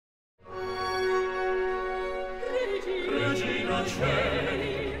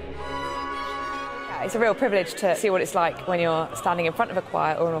It's a real privilege to see what it's like when you're standing in front of a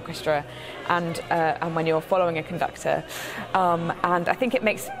choir or an orchestra, and when you're following a conductor. And I think it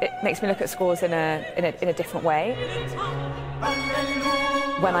makes me look at scores in a different way.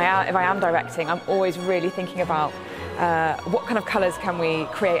 If I am directing, I'm always really thinking about what kind of colours can we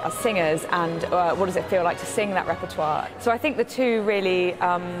create as singers, and what does it feel like to sing that repertoire. So I think the two really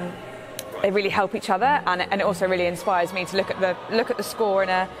they really help each other, and it also really inspires me to look at the score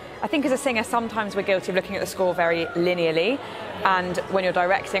I think as a singer sometimes we're guilty of looking at the score very linearly, and when you're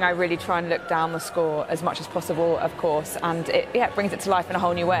directing I really try and look down the score as much as possible, of course, and it brings it to life in a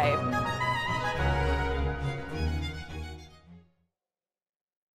whole new way.